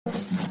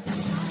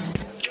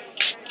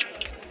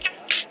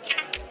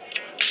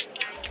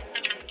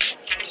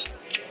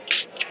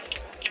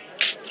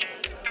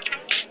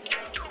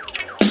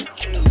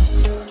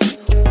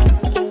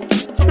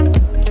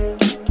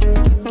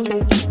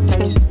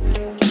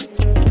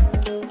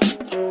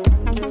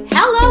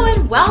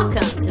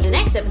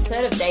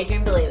episode of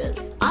Daydream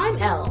Believers. I'm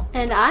Elle.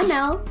 And I'm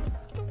Elle.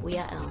 We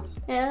are Elle.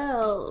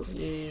 Els.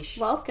 Yeesh.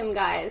 Welcome,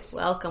 guys.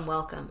 Welcome.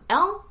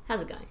 Elle,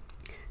 how's it going?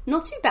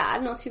 Not too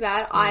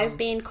bad. I've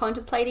been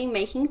contemplating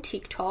making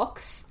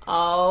TikToks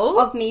Oh.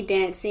 of me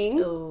dancing.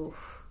 Ooh.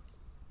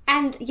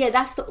 And yeah,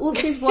 that's the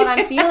oof is what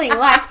I'm feeling.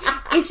 Like,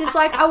 it's just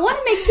like, I want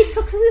to make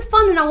TikToks because it's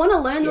fun and I want to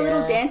learn the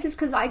little dances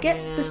because I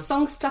get the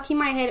song stuck in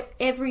my head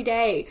every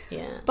day.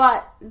 Yeah.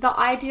 But the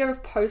idea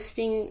of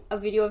posting a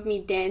video of me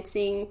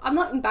dancing, I'm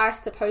not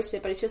embarrassed to post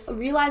it, but it's just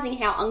realizing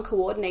how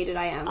uncoordinated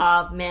I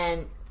am.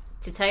 Man,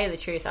 to tell you the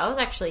truth, I was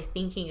actually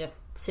thinking of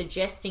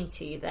suggesting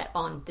to you that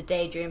on the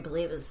Daydream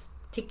Believers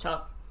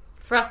TikTok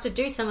for us to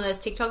do some of those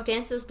TikTok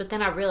dances, but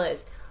then I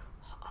realized,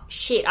 oh,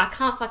 shit, I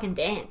can't fucking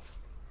dance.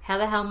 How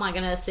the hell am I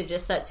going to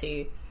suggest that to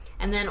you?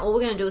 And then all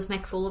we're going to do is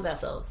make a fool of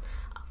ourselves.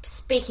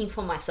 Speaking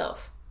for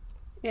myself.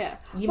 Yeah.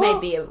 You may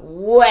be a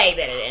way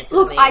better dancer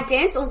than me. Look, I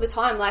dance all the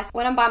time. Like,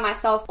 when I'm by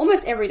myself,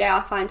 almost every day I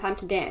find time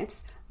to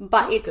dance.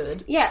 But That's it's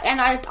good. Yeah, and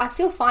I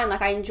feel fine.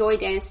 Like, I enjoy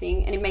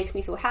dancing and it makes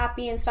me feel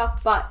happy and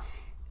stuff. But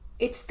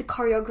it's the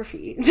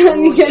choreography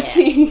that gets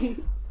me.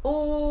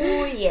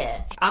 Oh,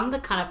 yeah. I'm the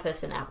kind of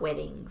person at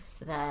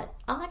weddings that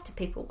I like to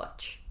people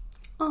watch.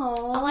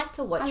 Oh, I like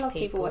to watch I love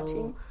people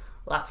watching.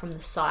 like from the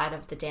side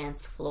of the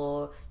dance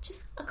floor.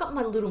 Just, I got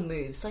my little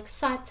moves, like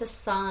side to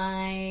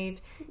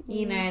side.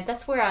 You know,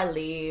 that's where I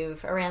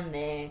live, around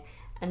there.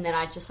 And then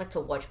I just like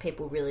to watch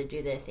people really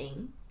do their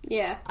thing.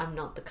 Yeah. I'm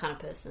not the kind of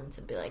person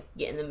to be like,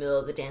 get in the middle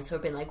of the dance floor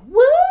being like,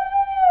 woo!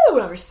 And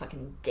I'm just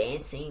fucking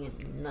dancing.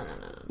 And no.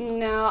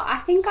 No, I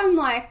think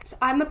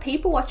I'm a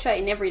people watcher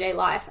in everyday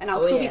life, and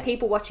I'll still be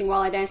people watching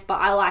while I dance. But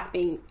I like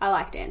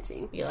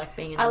dancing. You like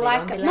being in the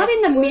middle? Not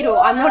in the middle.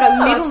 I'm not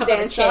a middle on top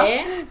dancer. Of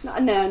the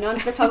chair? No, not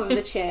at the top of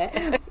the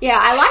chair. Yeah,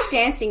 I like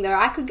dancing though.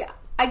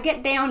 I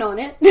get down on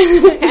it.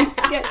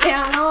 Get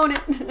down on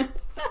it.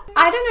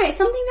 I don't know. It's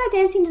something that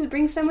dancing just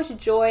brings so much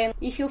joy, and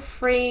you feel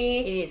free.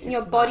 It is. And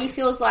your body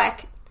feels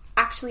like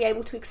actually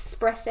able to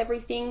express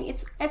everything.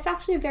 It's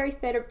actually a very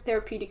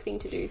therapeutic thing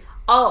to do.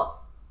 Oh,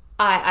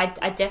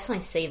 I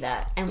definitely see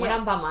that. And when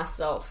I'm by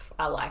myself,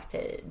 I like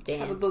to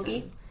dance. Have a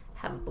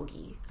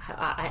boogie.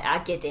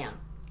 I get down.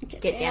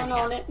 Get down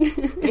on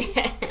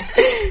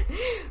it.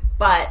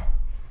 But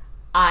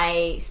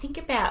I think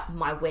about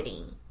my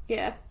wedding.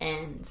 Yeah.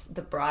 And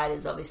the bride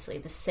is obviously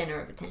the centre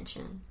of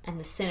attention and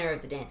the centre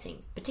of the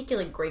dancing,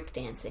 particularly Greek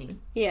dancing.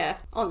 Yeah,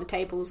 on the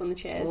tables, on the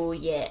chairs. Oh,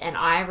 yeah. And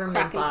I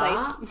remember...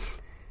 Cracking plates.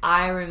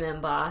 I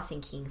remember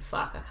thinking,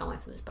 fuck, I can't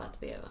wait for this part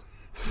to be over.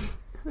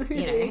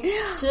 Really?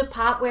 You know, to the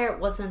part where it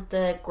wasn't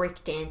the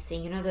Greek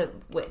dancing, you know,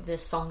 the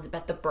songs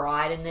about the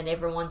bride, and then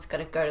everyone's got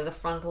to go to the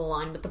front of the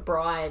line with the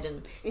bride,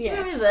 and you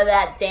remember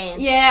that dance?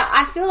 Yeah,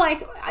 I feel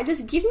like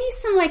just give me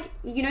some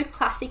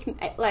classic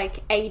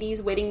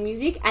 80s wedding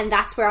music, and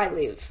that's where I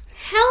live.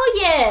 Hell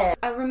yeah!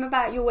 I remember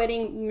at your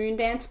wedding Moon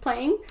Dance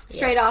playing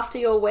straight after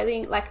your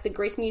wedding, like the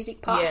Greek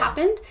music part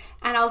happened,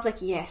 and I was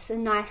like, yes, a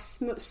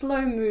nice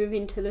slow move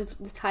into the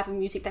type of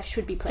music that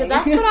should be playing.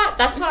 So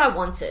that's what I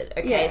wanted.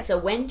 Okay, so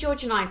when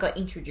George and I got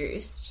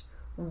introduced,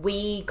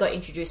 we got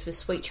introduced with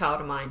 "Sweet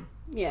Child of Mine,"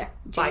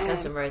 by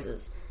Guns N'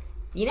 Roses.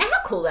 You know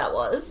how cool that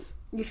was?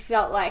 You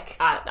felt like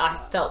I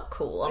felt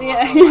cool. I'm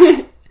not gonna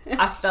lie.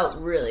 I felt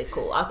really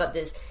cool. I've got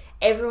this.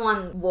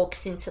 Everyone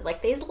walks into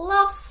like these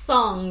love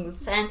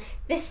songs and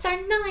they're so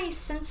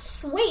nice and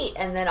sweet,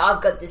 and then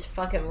I've got this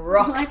fucking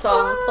rock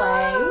song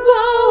playing.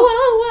 Whoa,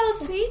 whoa,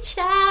 whoa, sweet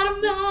child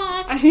of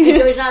mine. And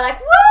George and I are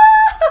like,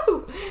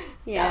 whoa!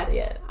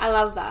 Yeah. I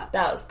love that.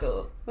 That was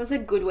cool. It was a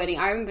good wedding.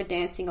 I remember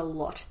dancing a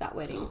lot that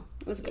wedding.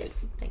 It was good.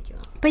 Yes, thank you.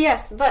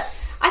 But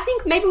I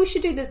think maybe we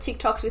should do the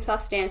TikToks with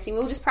us dancing.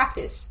 We'll just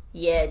practice.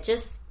 Yeah,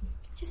 just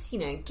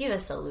give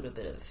us a little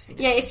bit of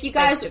if you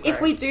guys,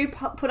 if we do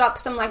put up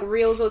some like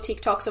reels or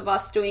TikToks of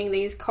us doing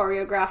these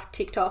choreographed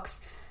TikToks,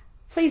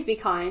 please be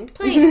kind.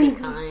 Please be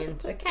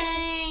kind,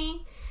 okay?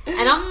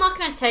 And I'm not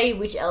going to tell you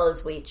which L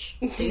is which,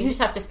 so you just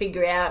have to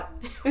figure out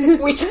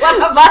which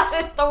one of us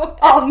is the one.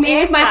 Oh, me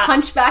with my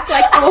hunchback,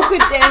 like awkward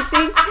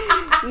dancing.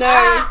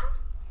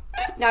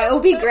 No, it'll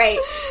be great.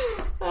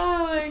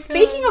 Oh,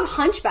 Speaking of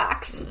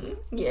hunchbacks,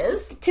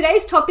 yes,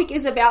 today's topic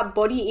is about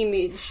body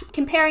image,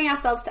 comparing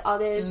ourselves to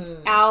others,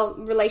 our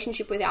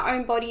relationship with our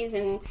own bodies,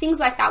 and things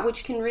like that,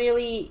 which can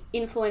really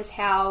influence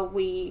how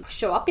we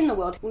show up in the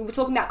world. We were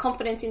talking about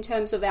confidence in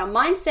terms of our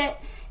mindset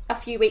a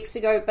few weeks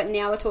ago, but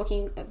now we're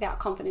talking about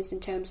confidence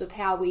in terms of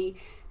how we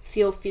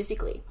feel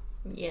physically.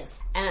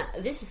 Yes, and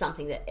this is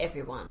something that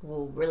everyone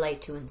will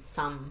relate to in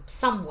some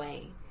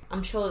way.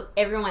 I'm sure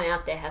everyone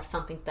out there has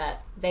something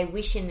that they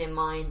wish in their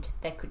mind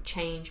they could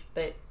change,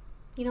 but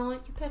you know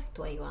what? You're perfect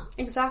the way you are.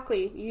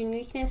 Exactly.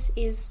 Uniqueness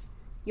is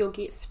your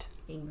gift.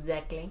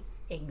 Exactly.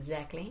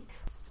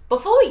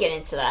 Before we get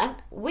into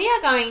that, we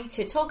are going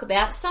to talk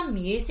about some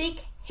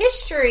music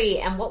history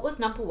and what was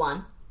number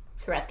one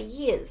throughout the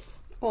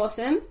years.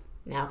 Awesome.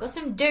 Now I've got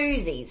some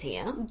doozies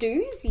here.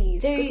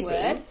 Doozies. Good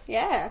word.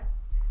 Yeah.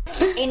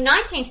 In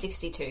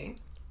 1962,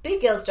 Big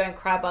Girls Don't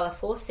Cry by the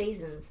Four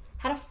Seasons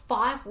had a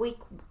 5-week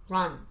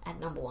run at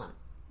number one.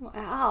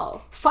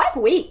 Wow. 5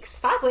 weeks.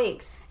 5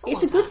 weeks.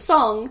 It's a good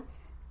song.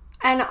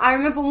 And I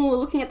remember when we were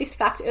looking at this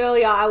fact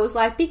earlier, I was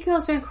like, Big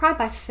Girls Don't Cry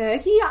by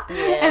Fergie. Yeah.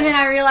 And then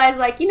I realised,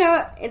 like, you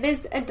know,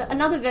 there's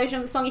another version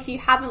of the song. If you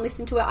haven't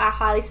listened to it, I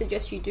highly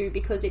suggest you do,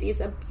 because it is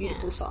a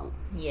beautiful song.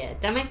 Yeah,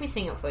 don't make me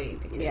sing it for you,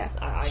 because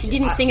she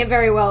didn't sing it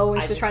very well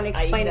when she was trying to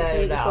explain it to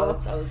me before.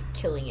 I was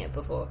killing it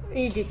before.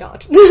 You did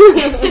not. In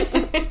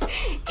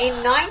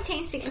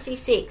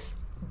 1966,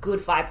 Good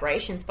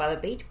Vibrations by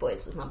the Beach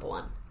Boys was number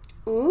 1.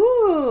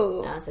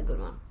 Ooh. That's a good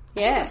one.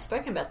 Yeah. I think I've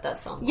spoken about that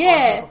song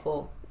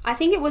before. I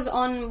think it was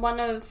on one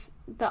of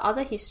the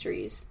other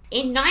histories.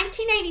 In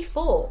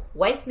 1984,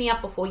 Wake Me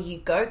Up Before You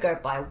Go Go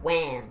by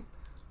Wham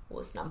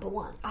was number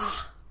 1.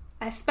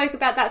 I spoke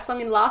about that song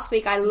in last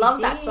week. I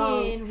love that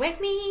song. Wake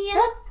me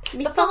up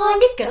before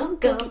you go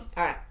go.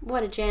 Alright.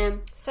 What a jam.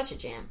 Such a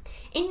jam.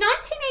 In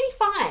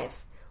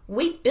 1985,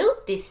 We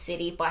Built This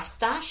City by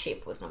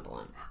Starship was number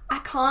 1. I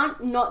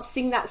can't not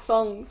sing that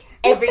song.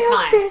 Every we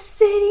time. Built this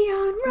city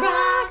on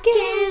rock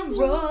and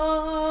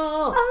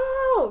roll. Oh.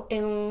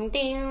 Ding,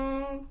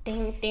 ding,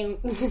 ding, ding.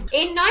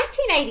 In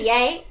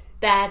 1988,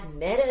 Bad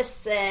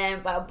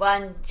Medicine by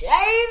Bon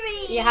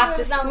Jovi. You have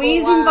to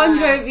squeeze in Bon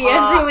Jovi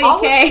every week,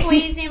 I'll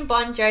squeeze in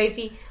Bon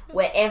Jovi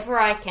wherever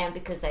I can,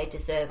 because they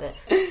deserve it.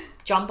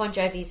 John Bon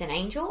Jovi is an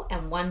angel,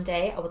 and one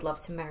day I would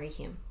love to marry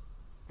him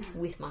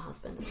with my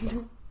husband as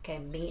well. Okay,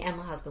 me and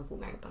my husband will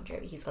marry Bon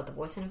Jovi. He's got the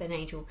voice of an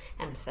angel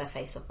and the fur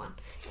face of one.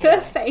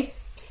 Fur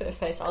face. Fur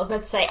face. I was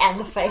about to say,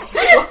 and the face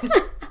of one.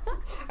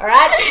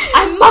 Alright?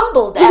 I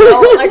mumbled that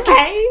all,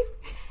 okay?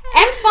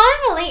 And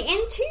finally,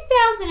 in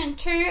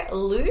 2002,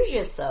 Lose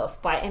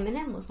Yourself by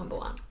Eminem was number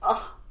 1.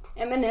 Oh,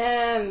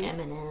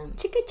 Eminem.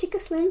 Chicka Chicka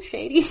Slim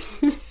Shady.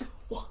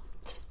 What?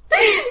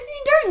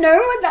 You don't know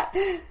what that...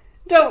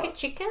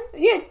 Chicka?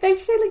 Yeah, they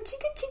say like,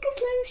 Chicka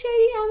Slim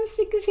Shady, I'm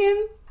sick of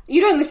him.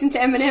 You don't listen to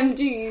Eminem,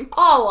 do you?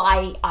 Oh,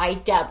 I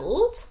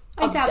dabbled.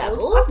 I've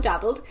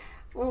dabbled.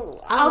 Ooh,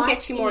 I'll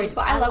get you more into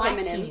it. I love like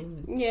Eminem.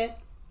 Him. Yeah.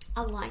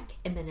 I like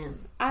Eminem.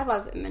 I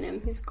love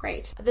Eminem. He's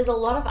great. There's a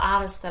lot of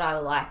artists that I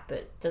like,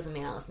 but doesn't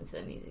mean I listen to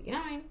their music. You know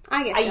what I mean?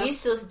 I guess I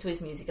used to listen to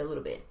his music a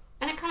little bit,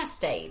 and it kind of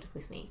stayed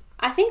with me.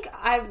 I think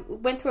I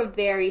went through a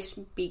very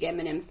big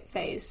Eminem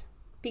phase.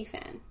 Big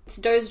fan. It's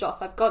dozed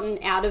off. I've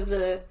gotten out of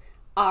the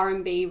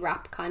R&B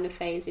rap kind of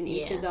phase and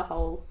into the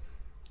whole...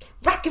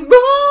 rock and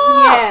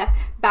roll! Yeah,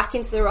 back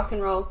into the rock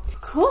and roll.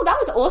 Cool, that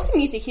was awesome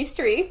music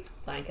history.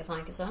 Thank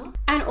you, sir.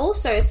 And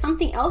also,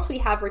 something else we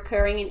have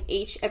recurring in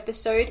each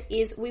episode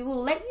is we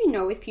will let you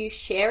know if you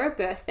share a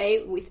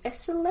birthday with a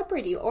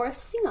celebrity or a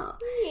singer.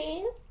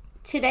 Yes.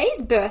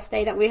 Today's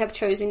birthday that we have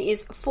chosen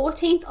is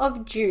 14th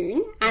of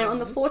June, and on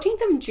the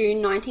 14th of June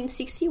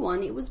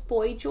 1961, it was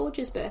Boy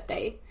George's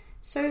birthday.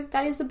 So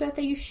that is the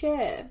birthday you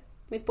share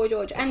with Boy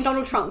George and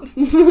Donald Trump.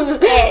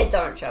 Yeah,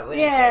 Donald Trump. We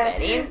didn't care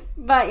about him.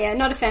 But yeah,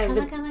 not a fan of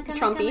the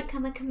Trumpy.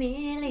 Come a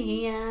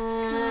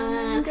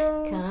chameleon.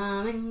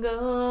 Come and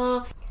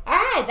go.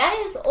 Alright,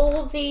 that is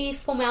all the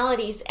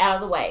formalities out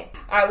of the way.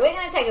 Alright, we're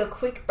going to take a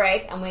quick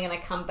break and we're going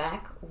to come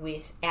back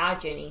with our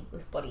journey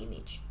with body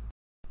image.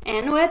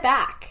 And we're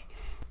back.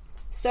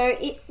 So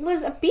it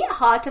was a bit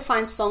hard to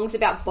find songs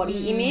about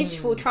body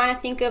image. We were trying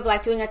to think of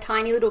like doing a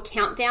tiny little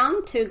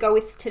countdown to go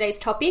with today's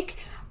topic.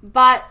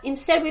 But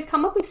instead we've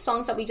come up with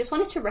songs that we just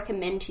wanted to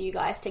recommend to you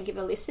guys to give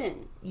a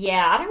listen.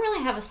 Yeah, I don't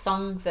really have a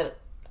song that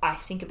I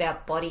think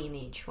about body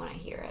image when I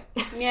hear it.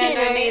 Yeah,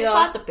 no, neither. It's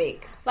hard to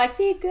pick. Like,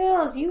 Big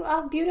Girls, You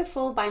Are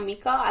Beautiful by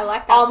Mika. I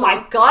like that song. Oh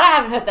my god, I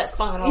haven't heard that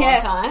song in a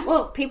long time.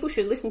 Well, people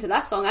should listen to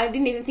that song. I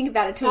didn't even think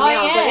about it till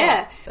now.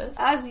 Yeah. But yeah,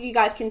 as you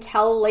guys can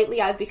tell,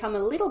 lately I've become a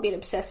little bit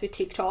obsessed with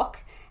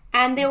TikTok.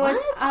 And there was,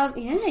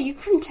 yeah, you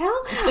couldn't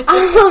tell.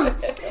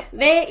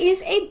 There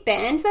is a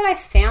band that I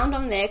found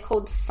on there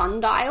called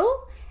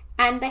Sundial.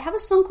 And they have a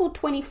song called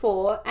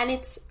 24, and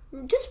it's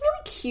just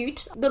really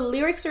cute. The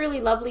lyrics are really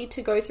lovely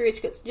to go through.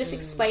 It's just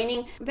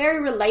explaining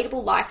very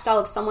relatable lifestyle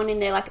of someone in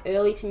their like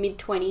early to mid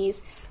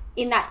 20s,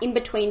 in that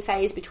in-between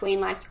phase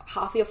between like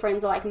half of your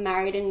friends are like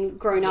married and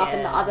grown up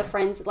and the other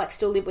friends like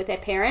still live with their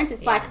parents.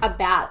 It's like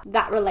about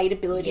that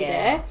relatability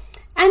there.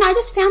 And I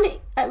just found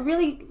it a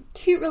really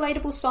cute,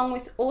 relatable song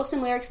with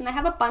awesome lyrics, and they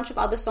have a bunch of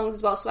other songs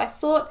as well. So I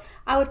thought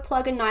I would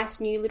plug a nice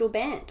new little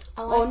band.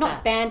 Or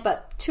not band,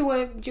 but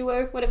duo,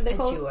 whatever they're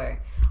called. Duo.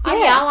 Oh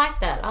yeah, I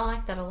like that. I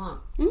like that a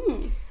lot.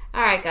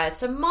 Alright guys,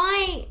 so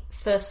my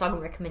first song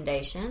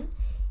recommendation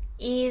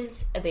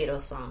is a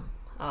Beatles song.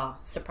 Oh,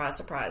 surprise,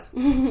 surprise.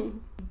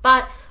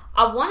 But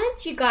I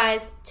wanted you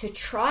guys to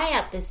try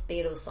out this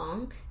Beatles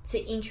song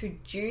to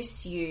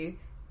introduce you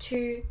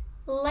to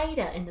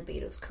later in the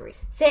Beatles' career.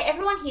 So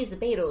everyone hears the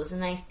Beatles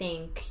and they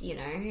think, you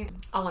know,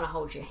 I Want to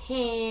Hold Your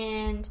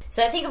Hand.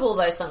 So I think of all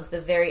those songs,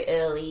 the very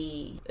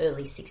early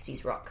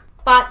 60s rock.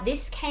 But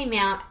this came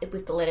out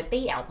with the Let It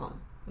Be album,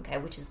 okay,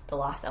 which is the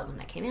last album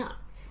that came out.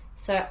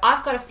 So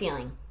I've Got a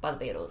Feeling by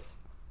the Beatles.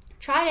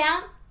 Try it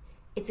out.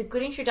 It's a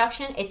good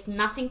introduction. It's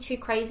nothing too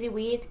crazy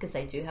weird because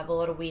they do have a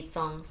lot of weird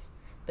songs.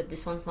 But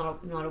this one's not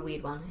a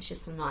weird one. It's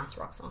just a nice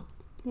rock song.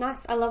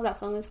 Nice. I love that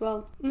song as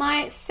well.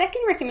 My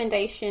second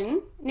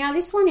recommendation, now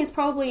this one is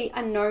probably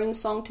a known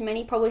song to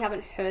many, probably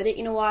haven't heard it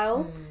in a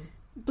while.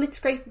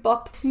 Blitzkrieg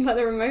Bop by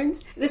the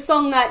Ramones. The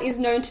song that is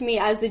known to me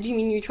as the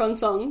Jimmy Neutron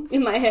song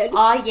in my head.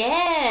 Oh,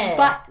 yeah.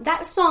 But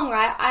that song,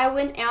 right, I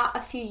went out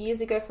a few years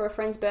ago for a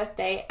friend's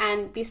birthday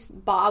and this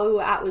bar we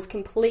were at was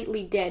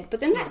completely dead. But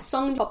then that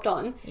song popped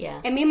on.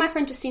 Yeah. And me and my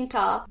friend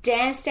Jacinta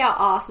danced our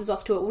asses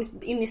off to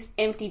it in this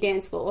empty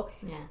dance floor.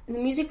 Yeah. And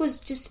the music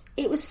was just,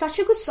 it was such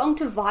a good song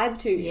to vibe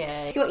to.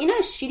 Yeah. If you're in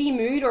a shitty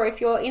mood or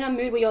if you're in a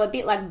mood where you're a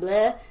bit like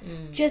bleh,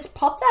 just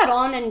pop that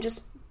on and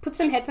just put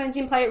some headphones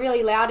in, play it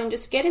really loud, and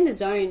just get in the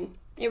zone.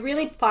 It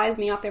really fires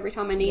me up every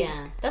time I need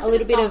that's a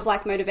little bit song. of,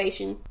 like,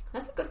 motivation.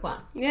 That's a good one.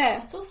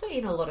 Yeah. It's also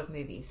in a lot of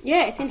movies.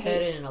 Yeah, it's in I've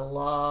heard heaps. it in a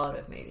lot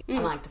of movies.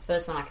 And, like, the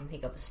first one I can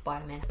think of is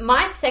Spider-Man.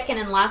 My second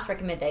and last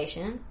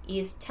recommendation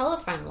is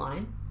Telephone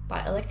Line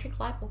by Electric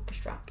Light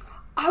Orchestra.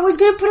 I was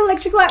going to put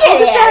Electric Light Get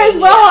Orchestra outta as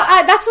well.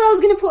 here. That's what I was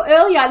going to put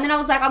earlier, and then I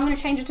was like, I'm going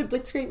to change it to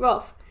Blitzkrieg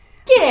Bop.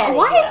 Yeah.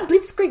 Why is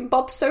Blitzkrieg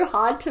Bop so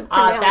hard to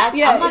pronounce?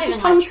 I'm not it's even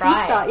a going tongue to try.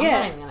 twister. I'm Yeah.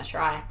 not even going to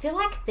try. I feel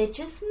like they're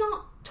just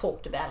not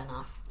talked about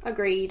enough.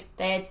 Agreed.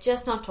 They're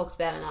just not talked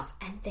about enough.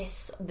 And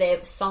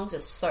their songs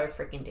are so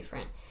freaking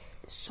different.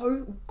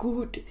 So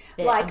good.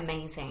 They're like,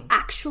 amazing.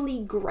 actually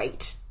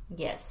great.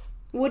 Yes.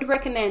 Would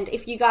recommend,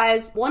 if you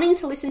guys wanting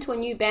to listen to a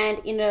new band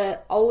in an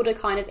older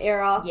kind of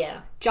era,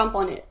 jump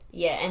on it.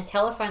 Yeah, and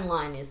Telephone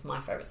Line is my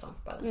favourite song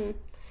by them.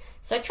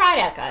 So try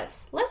it out,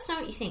 guys. Let us know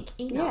what you think.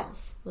 Email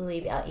us. We'll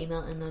leave our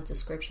email in the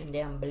description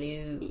down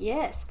below.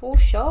 Yes, for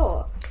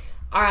sure.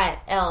 Alright,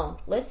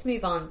 Elle, let's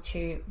move on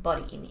to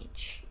body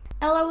image.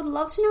 Elle, I would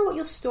love to know what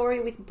your story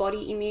with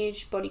body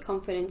image, body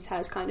confidence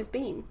has kind of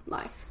been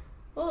like.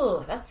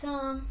 Oh, that's,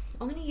 I'm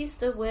going to use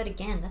the word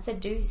again. That's a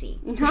doozy.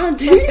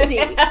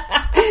 Doozy.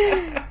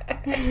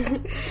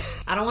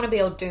 I don't want to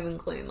be all doom and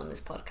gloom on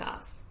this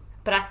podcast.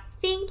 But I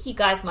think you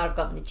guys might have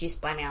gotten the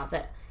gist by now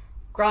that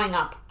growing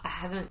up, I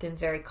haven't been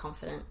very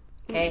confident,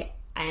 okay?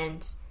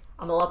 And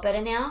I'm a lot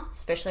better now,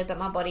 especially about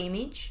my body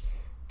image.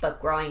 But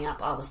growing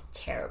up, I was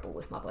terrible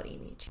with my body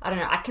image. I don't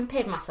know, I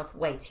compared myself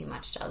way too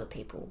much to other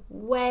people.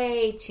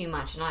 Way too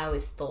much. And I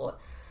always thought,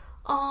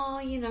 oh,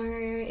 you know,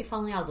 if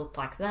only I looked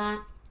like that.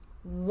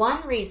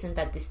 One reason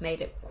that this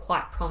made it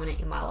quite prominent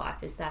in my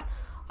life is that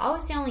I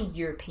was the only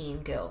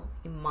European girl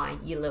in my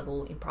year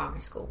level in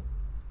primary school.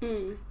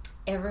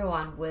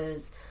 Everyone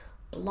was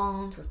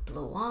blonde with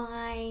blue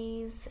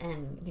eyes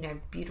and, you know,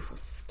 beautiful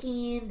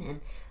skin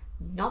and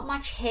not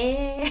much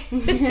hair.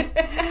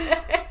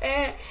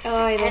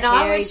 And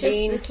I was just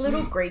this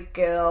little Greek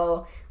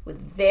girl with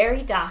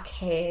very dark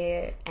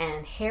hair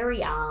and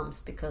hairy arms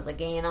because,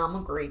 again, I'm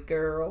a Greek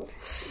girl.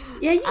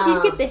 Yeah, you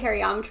did get the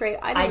hairy arm trait.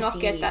 I did not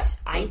get that.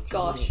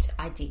 Gosh.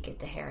 I did get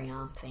the hairy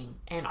arm thing.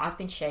 And I've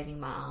been shaving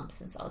my arms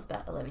since I was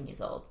about 11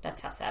 years old. That's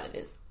how sad it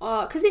is.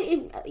 Oh, because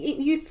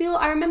you feel...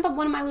 I remember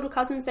one of my little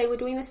cousins, they were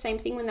doing the same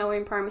thing when they were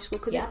in primary school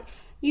because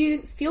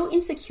you feel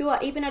insecure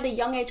even at a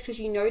young age because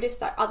you notice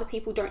that other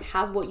people don't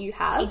have what you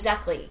have.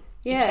 Exactly.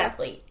 Yeah.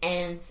 Exactly.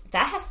 And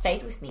that has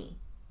stayed with me,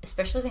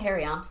 especially the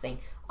hairy arms thing.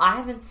 I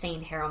haven't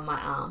seen hair on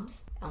my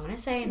arms. I'm going to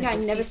say in a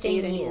good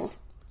 15 years.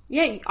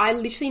 Yeah, I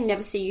literally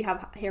never see you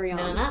have hairy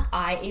arms. No.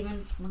 I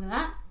even, look at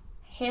that,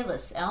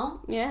 hairless,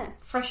 Elle. Yeah.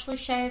 Freshly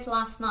shaved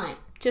last night.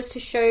 Just to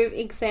show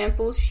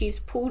examples, she's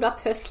pulled up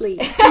her sleeve.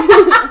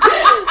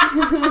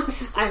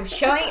 I'm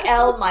showing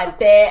Elle my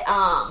bare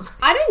arm.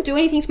 I don't do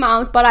anything to my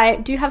arms, but I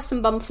do have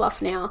some bum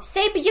fluff now.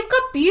 See, but you've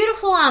got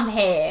beautiful arm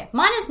hair.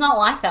 Mine is not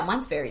like that.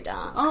 Mine's very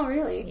dark. Oh,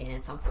 really? Yeah,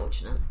 it's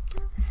unfortunate.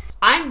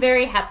 I'm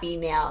very happy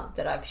now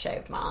that I've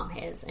shaved my arm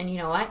hairs. And you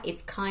know what?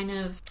 It's kind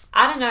of...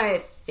 I don't know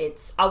if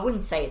it's... I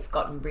wouldn't say it's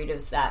gotten rid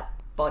of that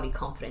body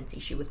confidence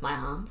issue with my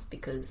arms,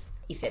 because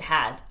if it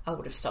had, I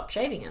would have stopped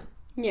shaving them.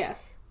 Yeah.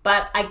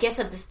 But I guess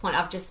at this point,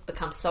 I've just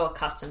become so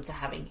accustomed to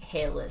having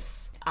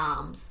hairless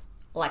arms.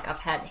 Like, I've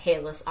had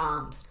hairless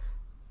arms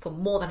for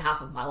more than half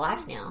of my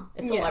life now.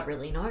 It's all I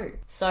really know.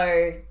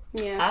 So,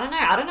 yeah.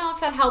 I don't know if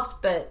that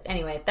helped, but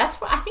anyway,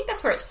 I think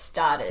that's where it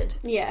started.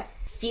 Yeah.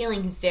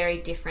 Feeling very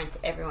different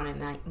to everyone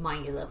in my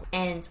year level.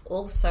 And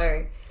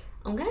also,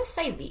 I'm going to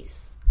say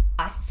this.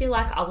 I feel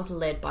like I was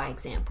led by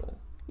example.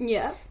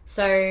 Yeah.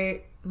 So,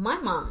 my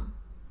mum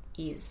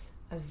is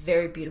a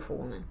very beautiful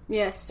woman.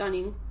 Yeah,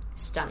 stunning.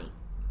 Stunning.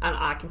 And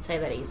I can say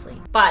that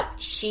easily. But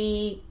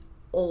she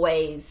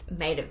always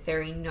made it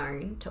very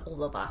known to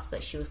all of us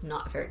that she was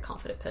not a very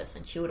confident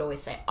person. She would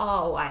always say,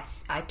 oh,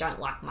 I don't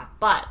like my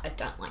butt. I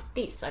don't like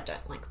this. I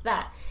don't like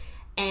that.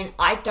 And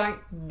I don't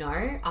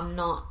know.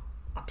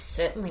 I'm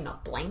certainly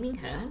not blaming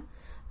her.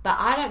 But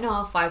I don't know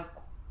if I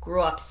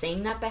grew up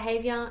seeing that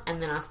behaviour and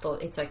then I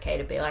thought it's okay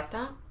to be like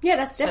that. Yeah,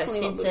 that's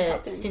definitely what would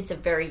happen. Since a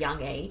very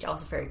young age, I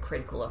was very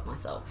critical of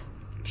myself.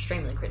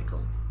 Extremely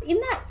critical. In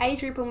that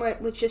age group when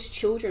we're just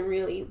children,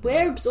 really,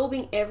 we're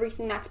absorbing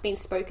everything that's been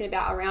spoken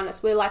about around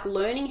us. We're like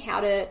learning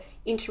how to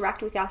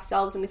interact with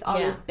ourselves and with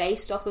others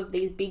based off of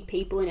these big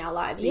people in our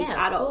lives, these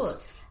adults. Of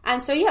course.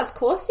 And so, yeah, of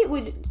course it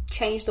would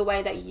change the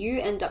way that you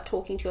end up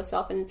talking to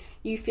yourself and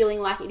you feeling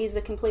like it is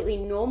a completely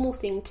normal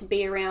thing to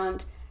be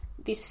around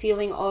this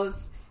feeling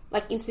of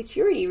like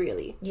insecurity,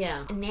 really.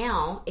 Yeah. And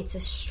now it's a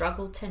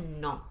struggle to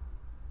not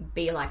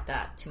be like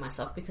that to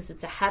myself because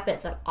it's a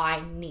habit that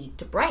I need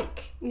to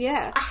break.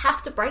 Yeah. I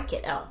have to break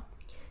it, Elle.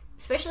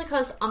 Especially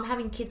because I'm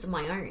having kids of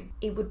my own.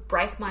 It would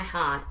break my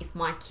heart if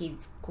my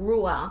kids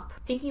grew up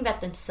thinking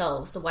about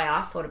themselves the way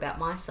I thought about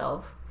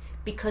myself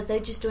because they're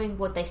just doing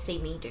what they see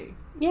me do.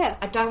 Yeah.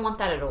 I don't want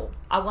that at all.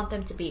 I want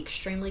them to be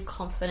extremely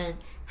confident,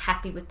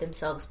 happy with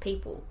themselves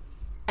people.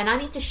 And I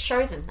need to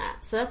show them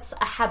that. So that's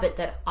a habit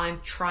that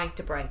I'm trying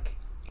to break.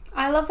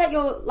 I love that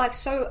you're like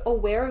so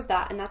aware of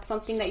that, and that's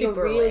something that Super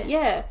you're really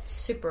aware.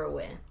 Super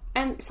aware.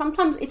 And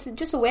sometimes it's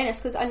just awareness,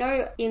 because I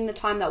know in the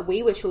time that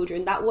we were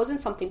children, that wasn't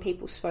something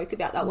people spoke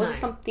about. That wasn't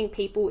something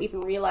people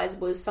even realized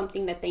was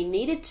something that they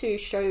needed to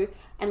show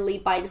and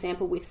lead by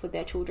example with for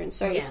their children.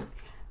 So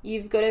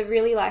you've got to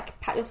really like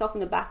pat yourself on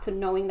the back for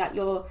knowing that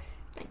you're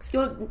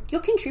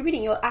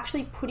contributing. You're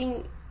actually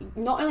putting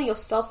not only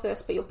yourself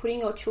first, but you're putting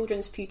your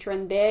children's future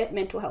and their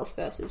mental health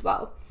first as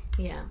well.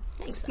 Yeah,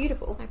 thanks. It's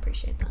beautiful. I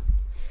appreciate that.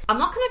 I'm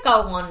not going to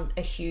go on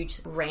a huge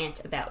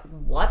rant about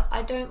what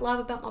I don't love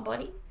about my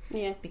body.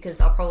 Yeah.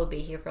 Because I'll probably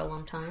be here for a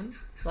long time.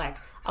 Like,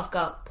 I've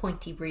got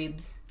pointy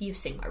ribs. You've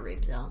seen my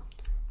ribs, Elle.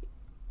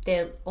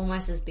 They're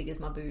almost as big as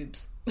my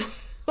boobs.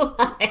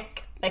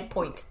 like, they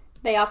point.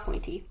 They are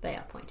pointy. They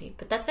are pointy.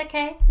 But that's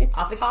okay. part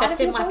I've accepted of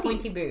your my body.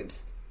 pointy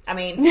boobs. I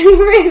mean,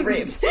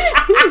 ribs.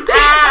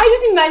 I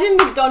just imagine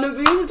Madonna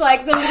boobs,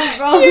 like the little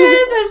bras.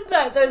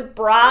 Yeah, those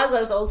bras,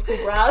 those old school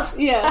bras.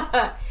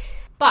 Yeah.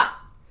 But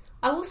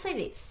I will say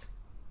this.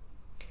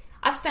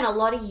 I've spent a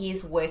lot of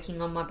years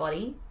working on my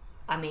body.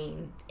 I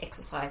mean,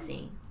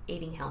 exercising,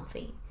 eating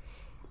healthy.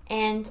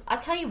 And I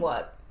tell you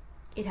what,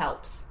 it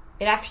helps.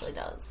 It actually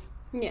does.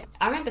 Yeah.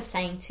 I remember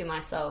saying to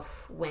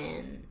myself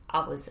when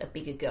I was a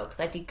bigger girl, because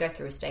I did go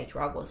through a stage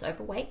where I was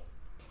overweight.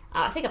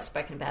 I think I've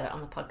spoken about it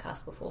on the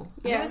podcast before.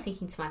 I remember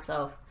thinking to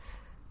myself,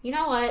 you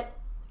know what?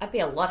 I'd be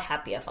a lot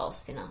happier if I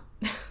was thinner.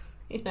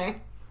 you know?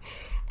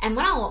 And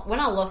when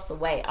I lost the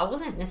weight, I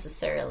wasn't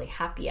necessarily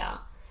happier,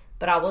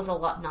 but I was a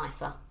lot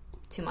nicer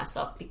to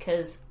myself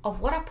because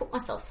of what I put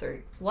myself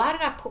through. Why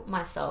did I put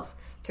myself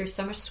through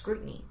so much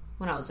scrutiny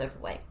when I was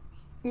overweight?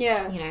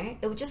 Yeah. You know,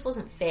 it just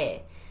wasn't fair.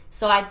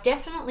 So I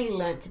definitely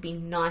learned to be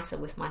nicer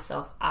with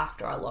myself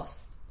after I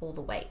lost all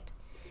the weight.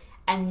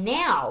 And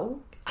now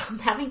I'm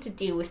having to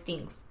deal with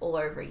things all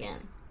over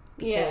again.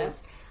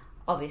 Because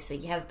obviously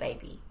you have a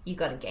baby, you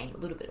got to gain a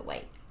little bit of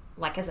weight.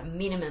 Like as a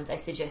minimum, they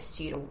suggest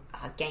you to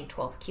gain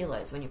 12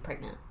 kilos when you're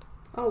pregnant.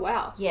 Oh,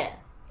 wow. Yeah.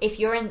 If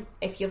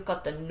you've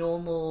got the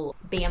normal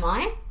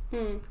BMI,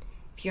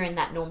 if you're in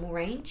that normal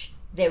range,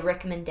 their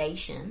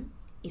recommendation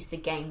is to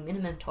gain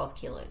minimum 12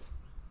 kilos.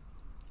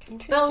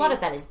 Interesting. But a lot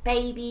of that is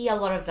baby, a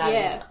lot of that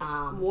is...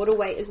 water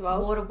weight as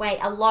well. Water weight.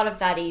 A lot of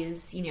that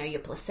is, you know, your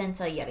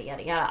placenta, yada,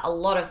 yada, yada. A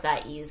lot of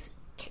that is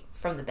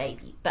from the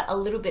baby. But a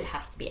little bit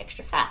has to be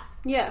extra fat.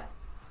 Yeah.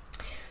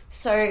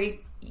 So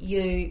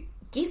you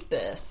give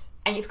birth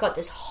and you've got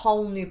this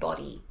whole new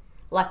body.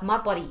 Like my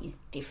body is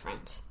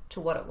different to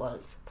what it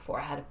was before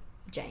I had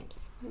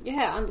James.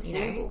 Yeah,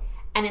 understandable. You know?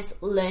 And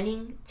it's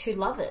learning to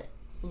love it.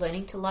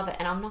 Learning to love it.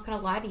 And I'm not going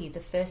to lie to you, the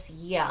first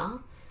year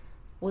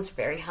was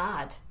very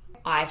hard.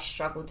 I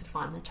struggled to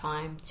find the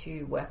time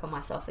to work on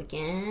myself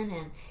again,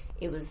 and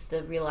it was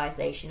the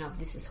realization of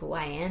this is who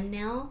I am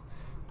now.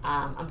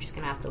 I'm just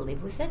going to have to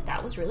live with it.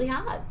 That was really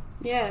hard.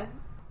 Yeah.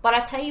 But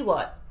I tell you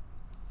what,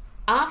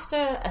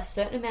 after a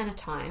certain amount of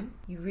time,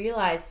 you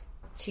realize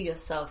to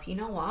yourself, you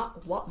know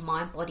what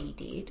my body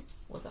did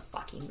was a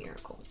fucking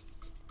miracle.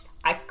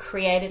 I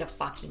created a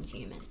fucking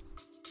human.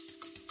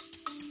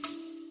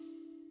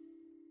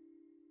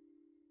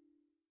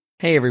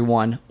 Hey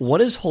everyone, what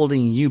is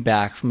holding you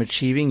back from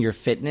achieving your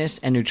fitness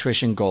and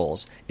nutrition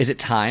goals? Is it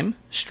time,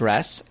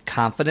 stress,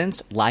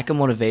 confidence, lack of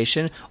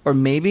motivation, or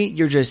maybe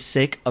you're just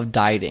sick of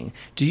dieting?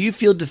 Do you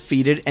feel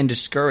defeated and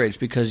discouraged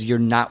because you're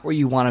not where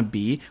you want to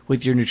be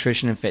with your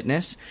nutrition and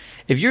fitness?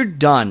 If you're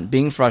done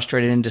being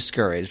frustrated and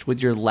discouraged with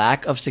your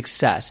lack of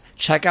success,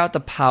 check out the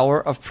Power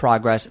of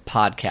Progress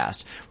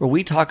podcast, where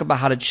we talk about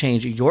how to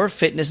change your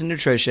fitness and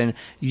nutrition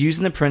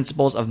using the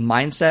principles of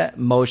mindset,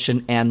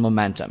 motion, and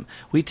momentum.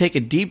 We take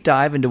a deep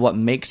dive into what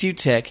makes you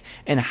tick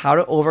and how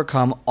to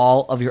overcome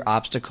all of your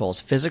obstacles,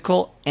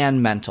 physical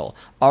and mental.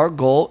 Our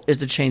goal is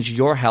to change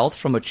your health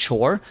from a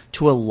chore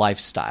to a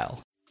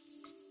lifestyle.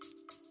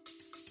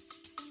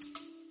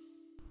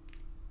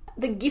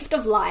 The gift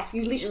of life.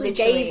 You literally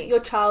gave your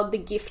child the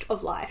gift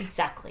of life.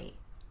 Exactly.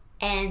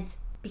 And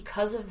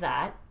because of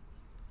that,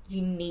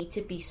 you need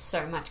to be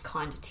so much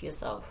kinder to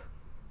yourself.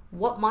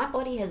 What my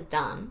body has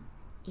done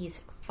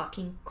is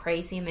fucking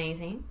crazy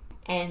amazing.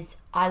 And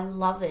I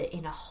love it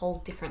in a whole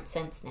different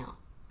sense now.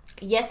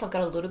 Yes, I've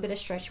got a little bit of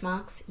stretch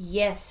marks.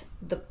 Yes,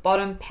 the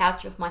bottom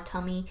pouch of my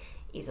tummy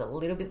is a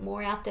little bit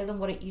more out there than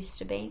what it used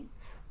to be.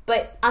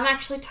 But I'm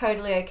actually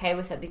totally okay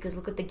with it because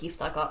look at the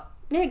gift I got.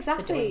 Yeah,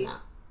 exactly. For doing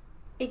that.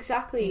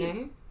 Exactly. You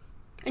know?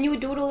 And you would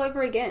do it all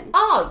over again.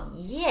 Oh,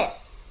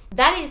 yes.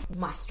 That is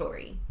my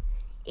story.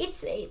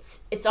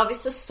 It's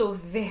obviously still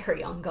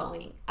very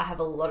ongoing. I have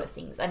a lot of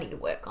things I need to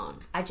work on.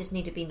 I just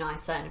need to be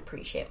nicer and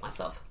appreciate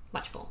myself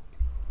much more.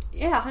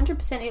 Yeah,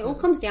 100%. It all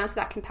comes down to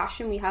that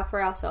compassion we have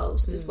for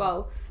ourselves as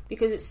well,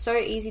 because it's so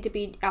easy to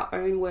be our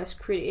own worst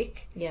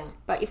critic. Yeah.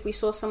 But if we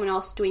saw someone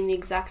else doing the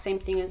exact same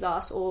thing as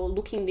us or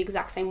looking the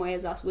exact same way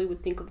as us, we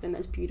would think of them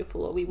as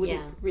beautiful, or we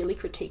wouldn't really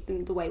critique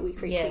them the way we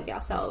critique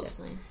ourselves.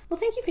 Definitely. Well,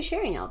 thank you for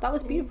sharing, Elle. That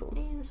was beautiful.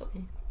 Yeah, that's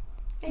okay.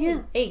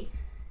 Yeah. Hey.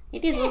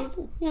 It is what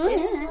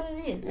It is what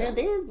it is. It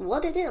is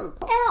what it is.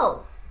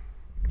 Elle,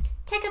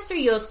 take us through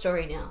your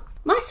story now.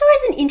 My story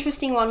is an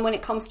interesting one when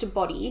it comes to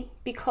body,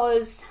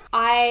 because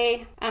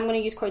I am going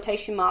to use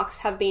quotation marks,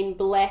 have been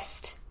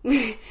blessed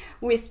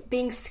with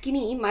being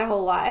skinny my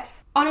whole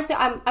life. Honestly,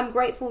 I'm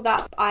grateful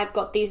that I've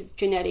got these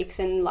genetics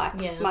and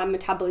my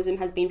metabolism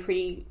has been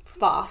pretty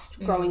fast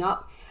growing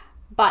up.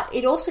 But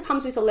it also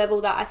comes with a level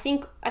that I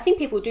think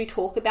people do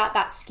talk about,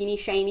 that skinny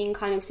shaming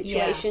kind of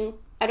situation. Yeah.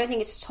 I don't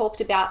think it's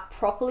talked about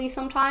properly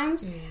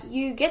sometimes.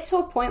 You get to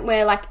a point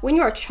where, like, when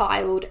you're a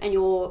child and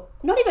you're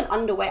not even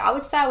underweight, I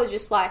would say I was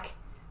just like,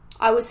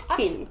 I was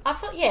thin. I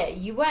felt,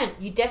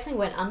 you definitely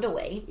weren't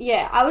underweight.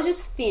 Yeah, I was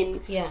just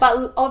thin. Yeah.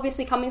 But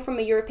obviously coming from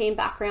a European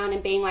background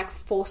and being, like,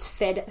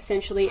 force-fed,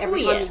 essentially,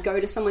 every time you go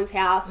to someone's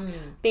house,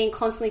 being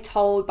constantly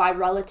told by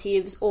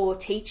relatives or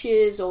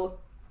teachers or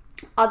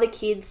other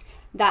kids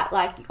that,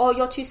 like, oh,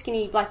 you're too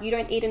skinny, like, you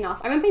don't eat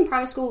enough. I remember in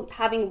primary school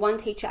having one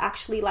teacher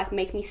actually, like,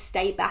 make me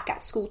stay back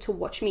at school to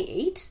watch me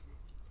eat.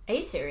 Are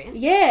you serious?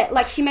 Yeah,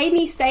 like, she made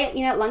me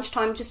stay at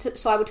lunchtime just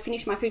so I would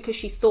finish my food because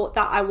she thought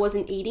that I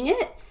wasn't eating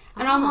it.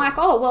 And I'm like,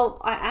 oh,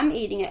 well, I am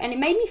eating it. And it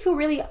made me feel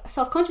really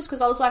self-conscious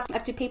because I was like,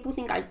 do people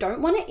think I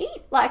don't want to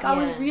eat? Like, I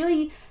was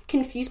really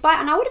confused by it.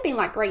 And I would have been,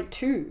 like, grade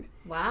 2.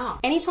 Wow.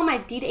 Anytime I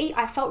did eat,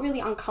 I felt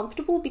really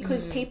uncomfortable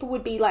because people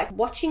would be, like,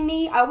 watching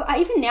me. I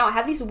even now, I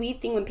have this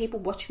weird thing when people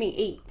watch me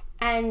eat.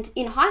 And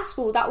in high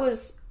school, that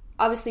was...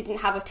 Obviously didn't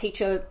have a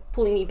teacher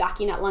pulling me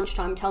back in at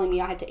lunchtime telling me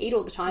I had to eat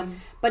all the time.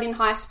 But in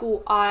high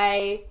school,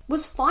 I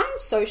was fine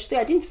socially.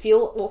 I didn't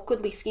feel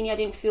awkwardly skinny. I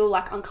didn't feel,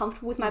 like,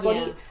 uncomfortable with my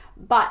body.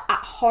 But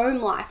at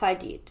home life, I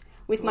did.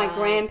 With my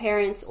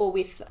grandparents or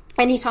with...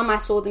 Anytime I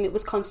saw them, it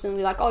was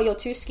constantly like, oh, you're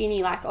too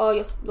skinny. Like, oh,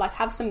 you're... Like,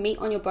 have some meat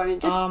on your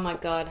bones. Oh, my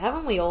God.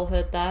 Haven't we all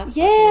heard that?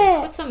 Yeah.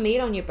 Put some meat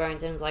on your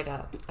bones. And it's like,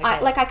 okay.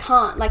 I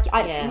can't. Like,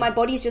 my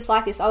body's just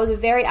like this. I was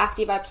very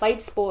active. I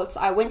played sports.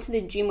 I went to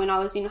the gym when I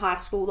was in high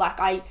school. Like,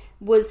 I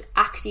was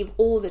active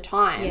all the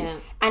time. Yeah.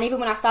 And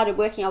even when I started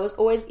working, I was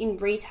always in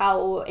retail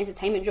or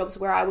entertainment jobs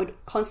where I would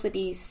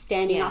constantly be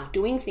standing up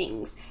doing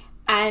things.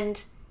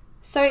 And...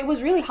 So it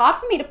was really hard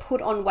for me to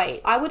put on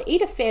weight. I would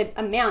eat a fair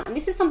amount. And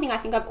this is something I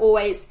think I've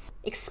always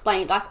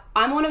explained. Like,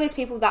 I'm one of those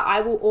people that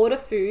I will order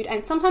food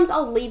and sometimes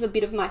I'll leave a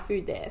bit of my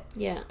food there.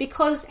 Yeah.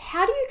 Because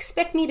how do you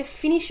expect me to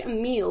finish a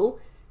meal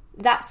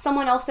that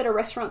someone else at a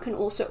restaurant can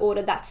also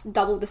order that's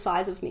double the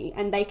size of me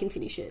and they can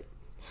finish it?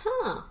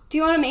 Huh. Do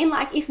you know what I mean?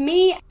 Like, if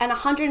me and a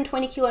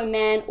 120 kilo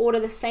man order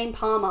the same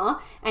parma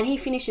and he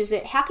finishes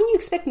it, how can you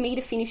expect me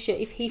to finish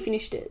it if he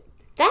finished it?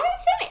 That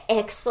is an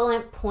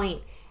excellent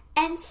point.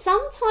 And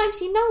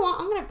sometimes, you know what,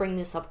 I'm going to bring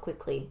this up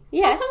quickly.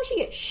 Yeah. Sometimes you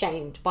get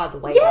shamed by the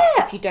weight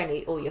up if you don't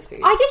eat all your food.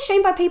 I get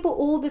shamed by people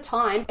all the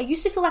time. I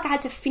used to feel like I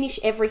had to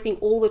finish everything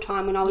all the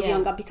time when I was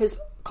younger because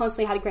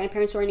constantly had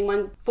grandparents or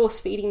anyone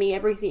force-feeding me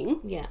everything.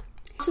 Yeah.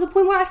 To the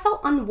point where I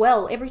felt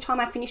unwell every time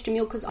I finished a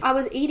meal because I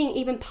was eating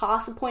even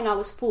past the point I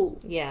was full.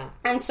 Yeah.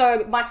 And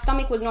so my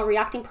stomach was not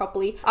reacting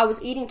properly. I was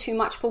eating too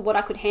much for what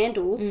I could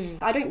handle.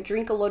 I don't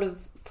drink a lot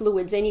of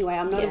fluids anyway.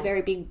 I'm not a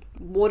very big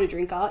water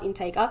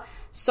intaker.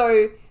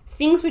 So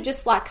things were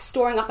just, like,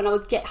 storing up and I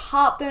would get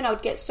heartburn. I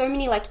would get so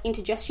many, like,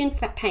 indigestion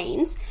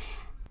pains.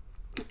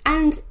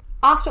 And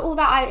after all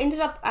that, I ended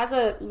up, as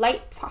a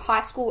late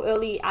high school,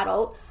 early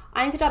adult,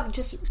 I ended up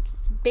just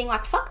being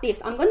like, fuck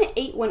this. I'm going to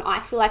eat when I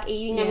feel like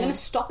eating. I'm going to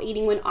stop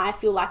eating when I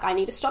feel like I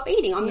need to stop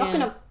eating. I'm not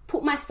going to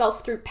put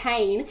myself through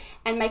pain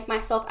and make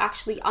myself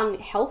actually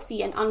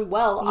unhealthy and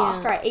unwell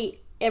after I eat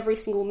every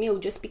single meal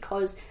just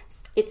because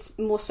it's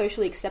more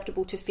socially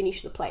acceptable to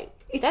finish the plate.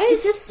 That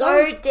is just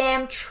so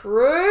damn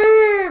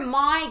true.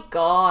 My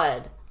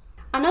God.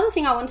 Another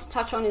thing I want to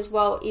touch on as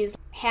well is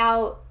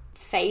how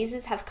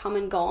phases have come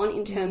and gone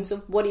in terms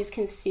of what is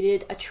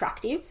considered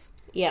attractive.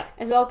 Yeah.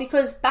 As well,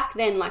 because back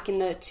then, like in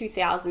the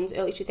 2000s,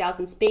 early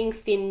 2000s, being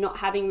thin, not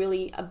having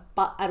really a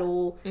butt at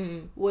all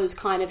was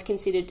kind of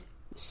considered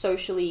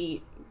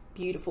socially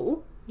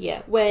beautiful.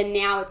 Yeah. Where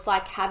now it's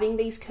like having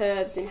these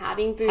curves and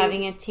having boobs.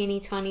 Having a teeny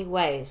tiny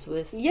waist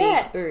with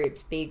big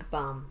boobs, big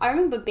bum. I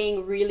remember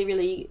being really,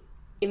 really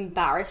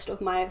embarrassed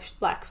of my,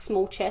 like,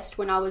 small chest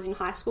when I was in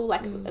high school,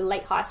 like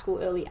late high school,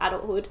 early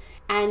adulthood,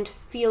 and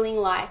feeling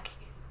like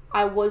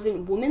I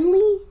wasn't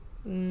womanly.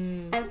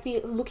 And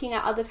looking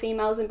at other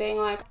females and being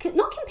like,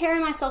 not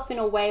comparing myself in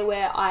a way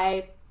where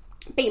I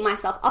beat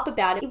myself up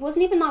about it. It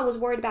wasn't even that I was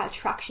worried about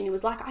attraction. It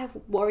was like I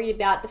worried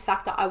about the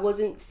fact that I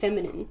wasn't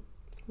feminine.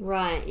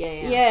 Right,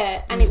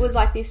 Yeah, and it was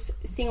like this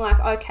thing like,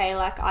 okay,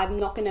 like, I'm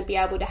not going to be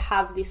able to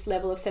have this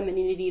level of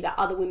femininity that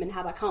other women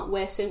have. I can't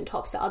wear certain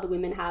tops that other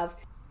women have.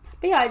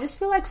 But yeah, I just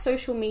feel like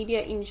social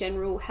media in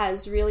general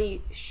has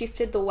really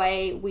shifted the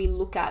way we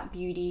look at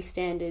beauty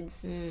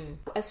standards.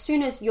 As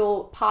soon as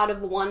you're part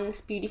of one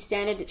beauty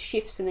standard, it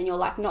shifts, and then you're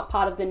like not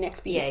part of the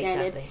next beauty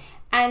standard. Exactly.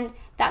 And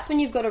that's when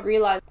you've got to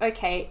realize,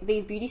 okay,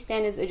 these beauty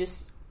standards are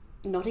just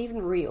not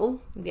even real.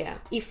 Yeah.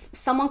 If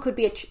someone could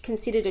be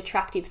considered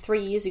attractive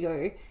 3 years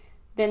ago,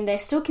 then they're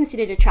still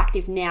considered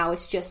attractive now.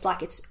 It's just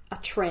like it's a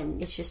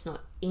trend. It's just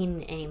not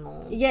in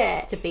anymore.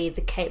 Yeah. To be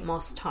the Kate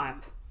Moss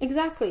type,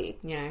 Exactly.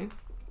 you know?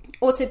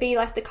 Or to be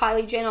like the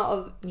Kylie Jenner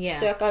of Yeah.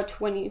 circa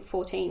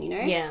 2014, you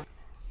know? Yeah.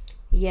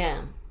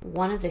 Yeah.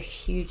 One of the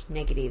huge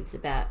negatives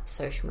about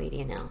social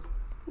media now,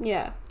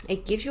 Yeah.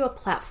 it gives you a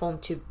platform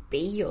to be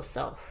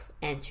yourself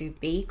and to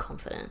be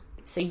confident.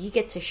 So you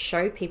get to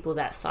show people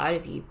that side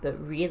of you,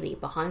 but really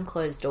behind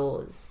closed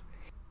doors,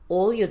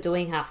 all you're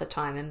doing half the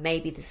time, and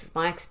maybe this is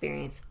my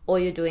experience, all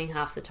you're doing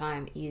half the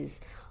time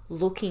is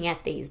looking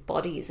at these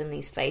bodies and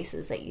these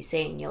faces that you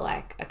see, and you're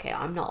like, okay,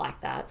 I'm not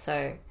like that,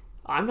 so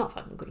I'm not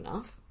fucking good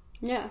enough.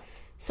 Yeah.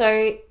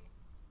 So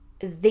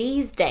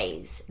these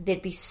days,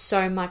 there'd be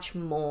so much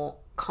more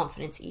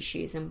confidence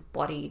issues and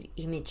body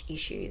image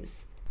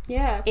issues.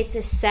 Yeah. It's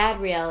a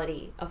sad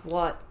reality of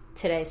what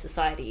today's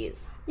society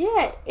is.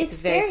 Yeah, it's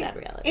a very scary. sad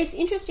reality. It's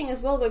interesting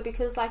as well, though,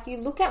 because like you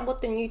look at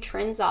what the new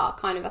trends are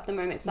kind of at the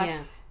moment. It's like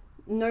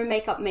no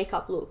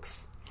makeup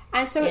looks.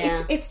 And so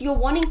it's you're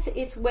wanting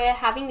to, we're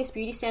having this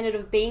beauty standard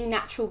of being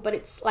natural, but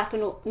it's like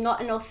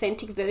not an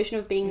authentic version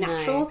of being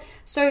natural. No.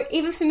 So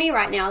even for me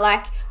right now,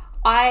 like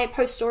I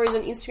post stories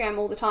on Instagram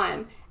all the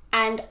time,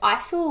 and I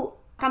feel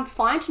I'm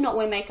fine to not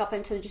wear makeup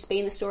and to just be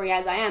in the story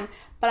as I am,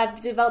 but I've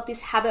developed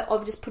this habit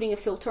of just putting a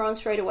filter on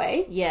straight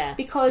away. Yeah.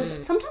 Because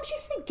sometimes you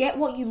forget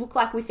what you look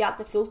like without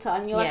the filter,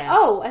 and you're like, Yeah.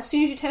 oh, as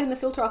soon as you turn the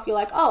filter off, you're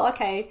like, oh,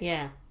 okay.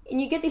 Yeah.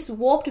 And you get this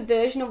warped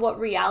version of what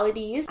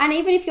reality is. And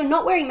even if you're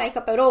not wearing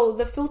makeup at all,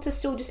 the filter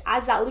still just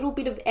adds that little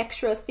bit of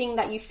extra thing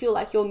that you feel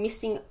like you're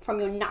missing from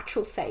your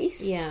natural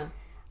face. Yeah.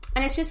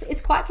 And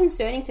it's quite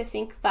concerning to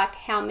think like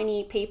how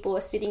many people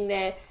are sitting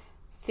there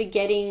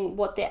forgetting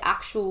what their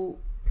actual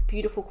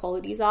beautiful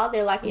qualities are.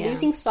 They're like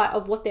losing sight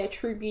of what their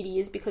true beauty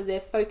is because they're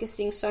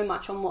focusing so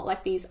much on what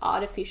like these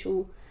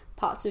artificial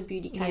parts of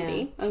beauty can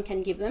be and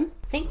can give them.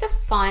 I think the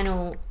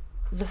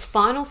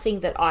final thing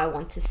that I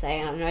want to say,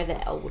 and I know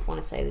that Elle would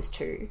want to say this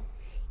too,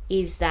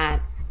 is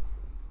that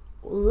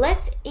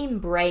let's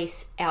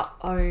embrace our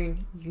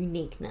own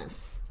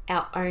uniqueness,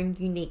 our own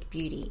unique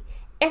beauty.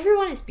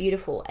 Everyone is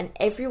beautiful, and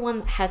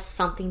everyone has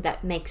something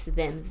that makes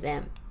them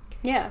them.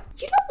 Yeah.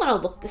 You don't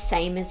want to look the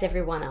same as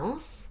everyone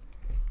else.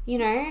 You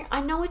know,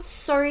 I know it's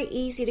so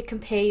easy to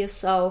compare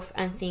yourself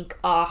and think,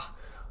 oh,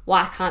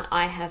 why can't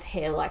I have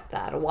hair like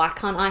that? Or why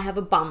can't I have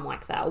a bum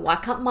like that? Or why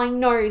can't my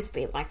nose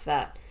be like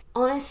that?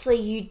 Honestly,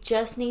 you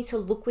just need to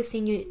look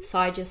within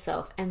inside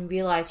yourself and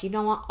realize, you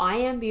know what? I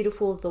am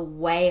beautiful the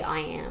way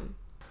I am.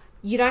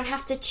 You don't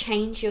have to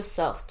change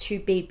yourself to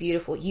be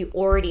beautiful. You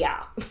already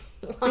are.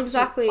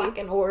 Exactly. You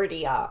fucking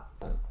already are.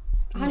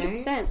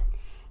 100%.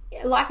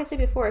 Like I said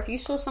before, if you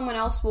saw someone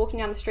else walking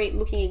down the street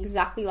looking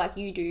exactly like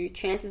you do,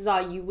 chances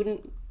are you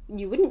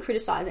wouldn't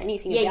criticize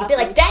anything about you'd be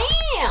like,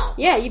 damn!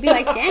 Yeah, you'd be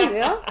like, damn,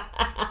 girl.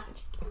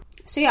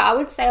 So yeah, I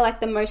would say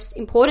like the most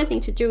important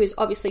thing to do is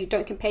obviously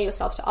don't compare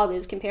yourself to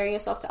others. Comparing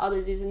yourself to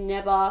others is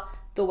never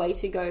the way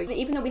to go.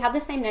 Even though we have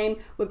the same name,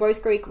 we're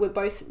both Greek, we're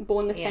both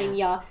born the same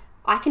year,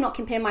 I cannot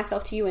compare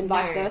myself to you and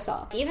vice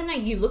versa. Even though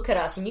you look at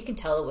us and you can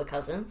tell that we're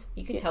cousins,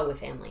 you can tell we're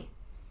family.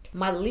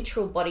 My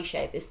literal body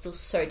shape is still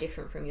so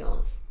different from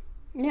yours.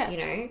 Yeah. You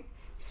know?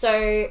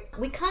 So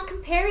we can't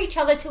compare each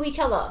other to each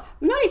other.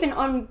 Not even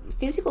on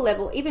physical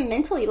level, even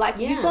mentally. Like,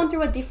 you've gone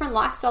through a different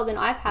lifestyle than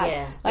I've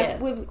had.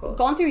 We've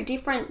gone through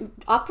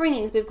different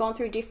upbringings. We've gone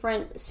through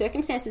different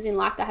circumstances in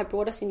life that have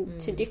brought us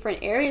into different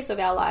areas of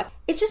our life.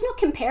 It's just not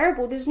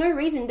comparable. There's no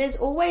reason. There's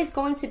always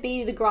going to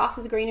be the grass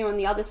is greener on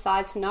the other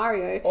side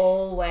scenario.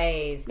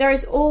 Always. There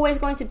is always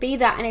going to be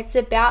that. And it's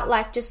about,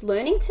 like, just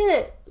learning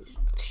to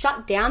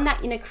shut down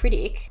that inner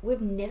critic.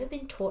 We've never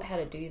been taught how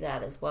to do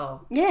that as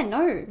well. Yeah,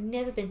 no.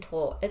 Never been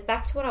taught.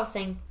 Back to what I was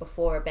saying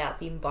before about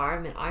the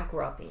environment I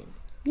grew up in.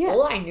 Yeah.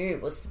 All I knew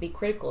was to be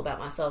critical about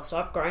myself. So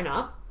I've grown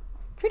up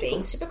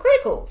being super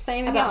critical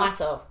about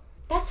myself.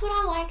 That's what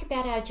I like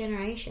about our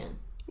generation.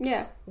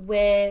 Yeah.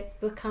 We've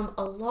become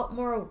a lot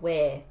more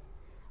aware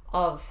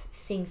of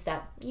things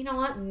that, you know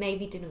what,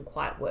 maybe didn't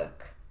quite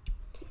work.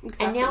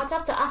 Exactly. And now it's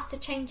up to us to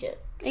change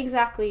it.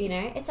 Exactly. You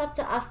know, it's up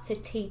to us to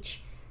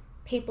teach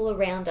people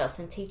around us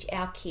and teach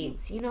our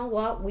kids, you know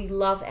what, we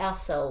love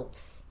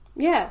ourselves.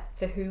 Yeah.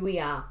 For who we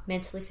are,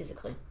 mentally,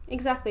 physically.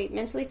 Exactly.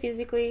 Mentally,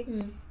 physically.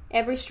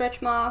 Every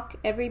stretch mark,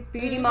 every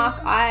beauty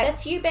mark.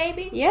 That's you,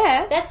 baby.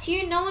 Yeah. That's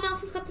you. No one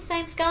else has got the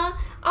same scar.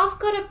 I've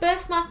got a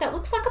birthmark that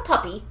looks like a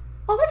puppy.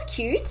 Oh, that's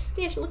cute.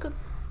 Yeah, look at...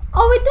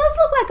 Oh, it does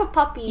look like a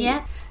puppy.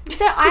 Yeah.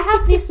 So I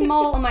have this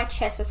mole on my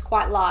chest that's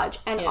quite large,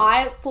 and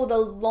I, for the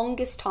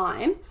longest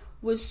time,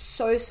 was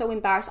so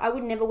embarrassed. I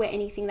would never wear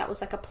anything that was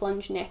like a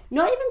plunge neck.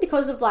 Not even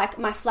because of like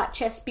my flat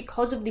chest,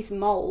 because of this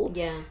mole.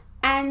 Yeah.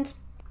 And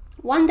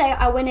One day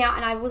I went out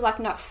and I was like,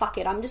 no, fuck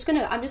it. I'm just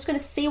gonna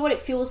see what it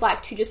feels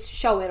like to just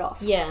show it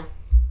off. Yeah.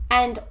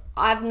 And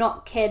I've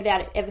not cared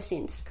about it ever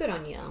since. Good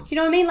on you. You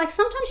know what I mean? Like,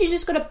 sometimes you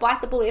just got to bite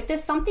the bullet. If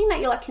there's something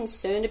that you're, like,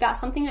 concerned about,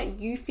 something that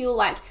you feel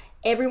like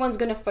everyone's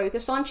going to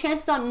focus on,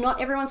 chances are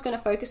not everyone's going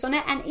to focus on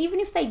it. And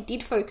even if they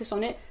did focus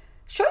on it,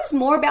 shows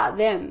more about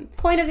them.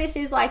 Point of this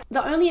is, like,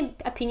 the only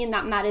opinion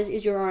that matters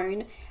is your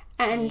own.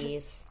 And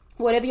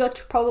whatever you're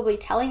probably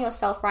telling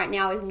yourself right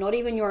now is not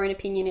even your own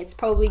opinion. It's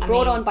probably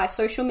brought on by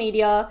social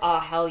media,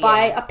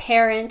 by a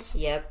parent,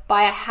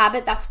 by a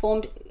habit that's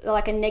formed,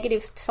 like a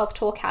negative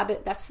self-talk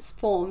habit that's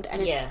formed,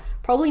 and it's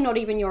probably not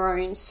even your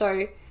own.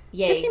 So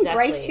just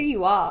embrace who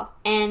you are.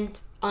 And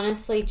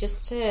honestly,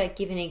 just to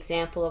give an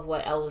example of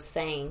what Elle was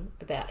saying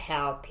about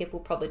how people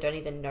probably don't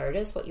even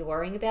notice what you're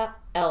worrying about.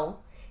 Elle,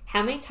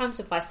 how many times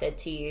have I said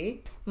to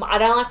you, I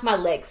don't like my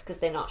legs because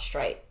they're not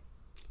straight?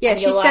 Yeah,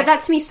 she said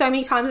that to me so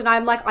many times, and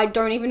I'm like, I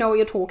don't even know what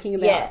you're talking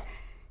about. Yeah.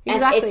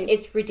 Exactly. And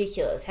it's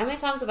ridiculous. How many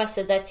times have I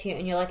said that to you,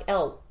 and you're like,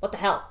 Elle, what the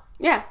hell?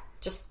 Yeah.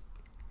 Just,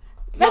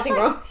 there's nothing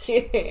wrong with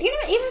you. You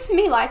know, even for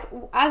me, like,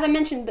 as I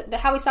mentioned,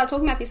 how we started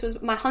talking about this was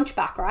my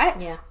hunchback,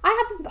 right? Yeah.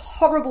 I have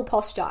horrible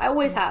posture. I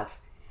always have.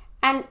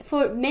 And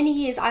for many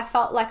years, I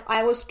felt like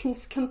I was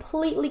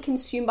completely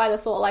consumed by the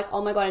thought, like,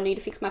 oh my God, I need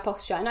to fix my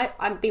posture. And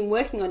I've been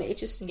working on it. It's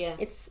just,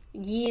 it's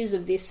years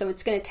of this, so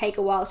it's going to take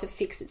a while to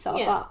fix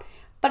itself up.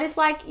 But it's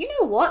like, you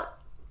know what?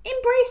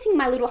 Embracing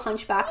my little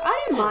hunchback.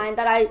 I don't mind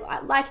that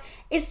I like,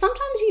 it's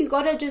sometimes you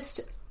gotta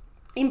just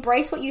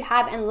embrace what you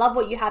have and love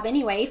what you have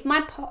anyway. If my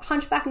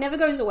hunchback never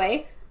goes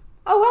away,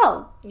 oh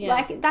well.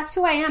 Like, that's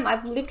who I am.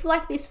 I've lived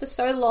like this for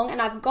so long,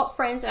 and I've got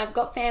friends, and I've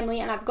got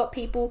family, and I've got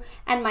people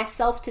and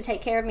myself to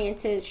take care of me and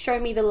to show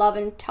me the love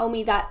and tell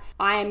me that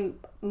I'm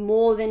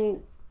more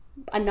than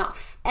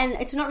enough. And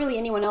it's not really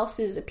anyone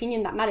else's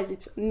opinion that matters.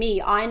 It's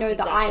me. I know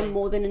that I am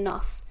more than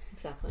enough.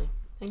 Exactly.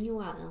 And you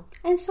are, Elle.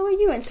 And so are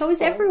you, and so is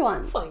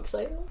everyone. Thanks,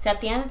 Elle. So at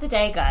the end of the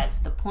day, guys,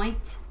 the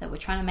point that we're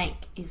trying to make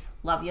is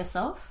love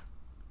yourself,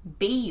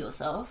 be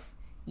yourself.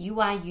 You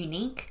are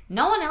unique.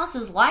 No one else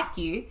is like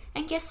you.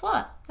 And guess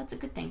what? That's a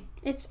good thing.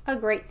 It's a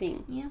great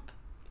thing. Yep.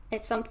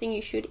 It's something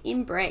you should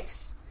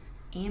embrace.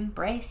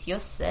 Embrace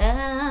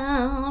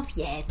yourself.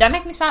 Yeah. Don't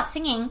make me start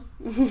singing,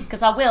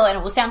 because I will, and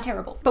it will sound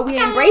terrible. But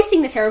we're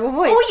embracing the terrible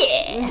voice. Oh,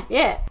 yeah.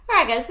 Yeah. All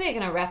right, guys, we're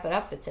going to wrap it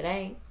up for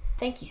today.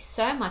 Thank you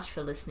so much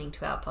for listening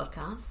to our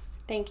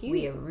podcast. Thank you.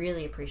 We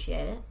really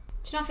appreciate it.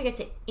 Do not forget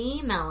to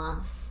email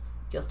us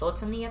your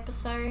thoughts on the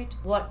episode.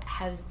 What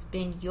has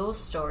been your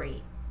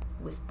story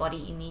with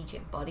body image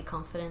and body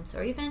confidence,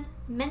 or even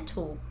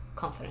mental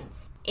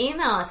confidence?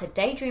 Email us at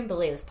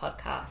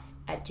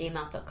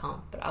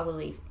daydreambelieverspodcast@gmail.com, but I will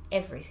leave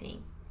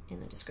everything in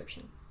the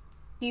description.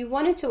 If you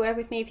wanted to work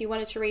with me, if you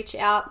wanted to reach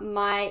out,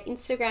 my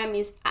Instagram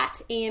is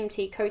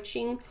 @EMT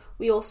Coaching.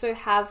 We also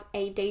have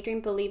a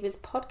Daydream Believers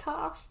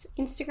podcast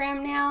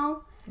Instagram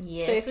now.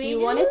 Yes, so if you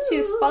wanted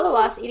to follow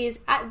us, it is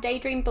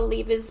 @Daydream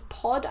Believers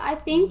Pod, I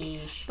think.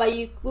 Yeesh. But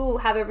we will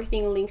have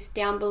everything linked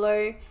down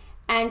below.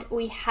 And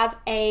we have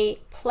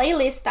a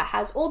playlist that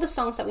has all the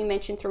songs that we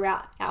mentioned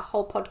throughout our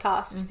whole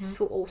podcast,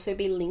 which will also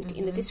be linked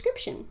in the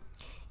description.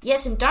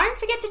 Yes, and don't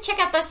forget to check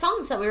out those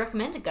songs that we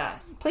recommended,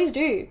 guys. Please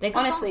do. They're good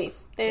honestly.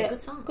 songs. They're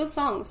good songs. Good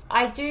songs.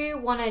 I do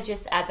want to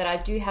just add that I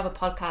do have a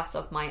podcast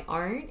of my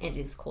own. It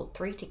is called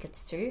 3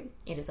 Tickets To.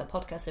 It is a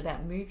podcast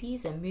about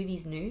movies and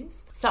movies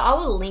news. So I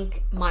will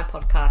link my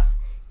podcast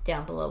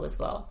down below as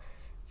well.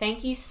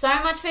 Thank you so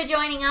much for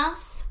joining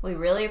us. We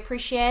really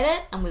appreciate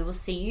it, and we will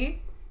see you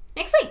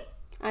next week.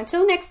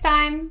 Until next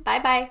time.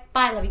 Bye-bye.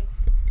 Bye, love you.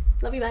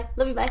 Love you, bye.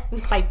 Love you, bye.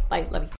 Bye, bye, love you.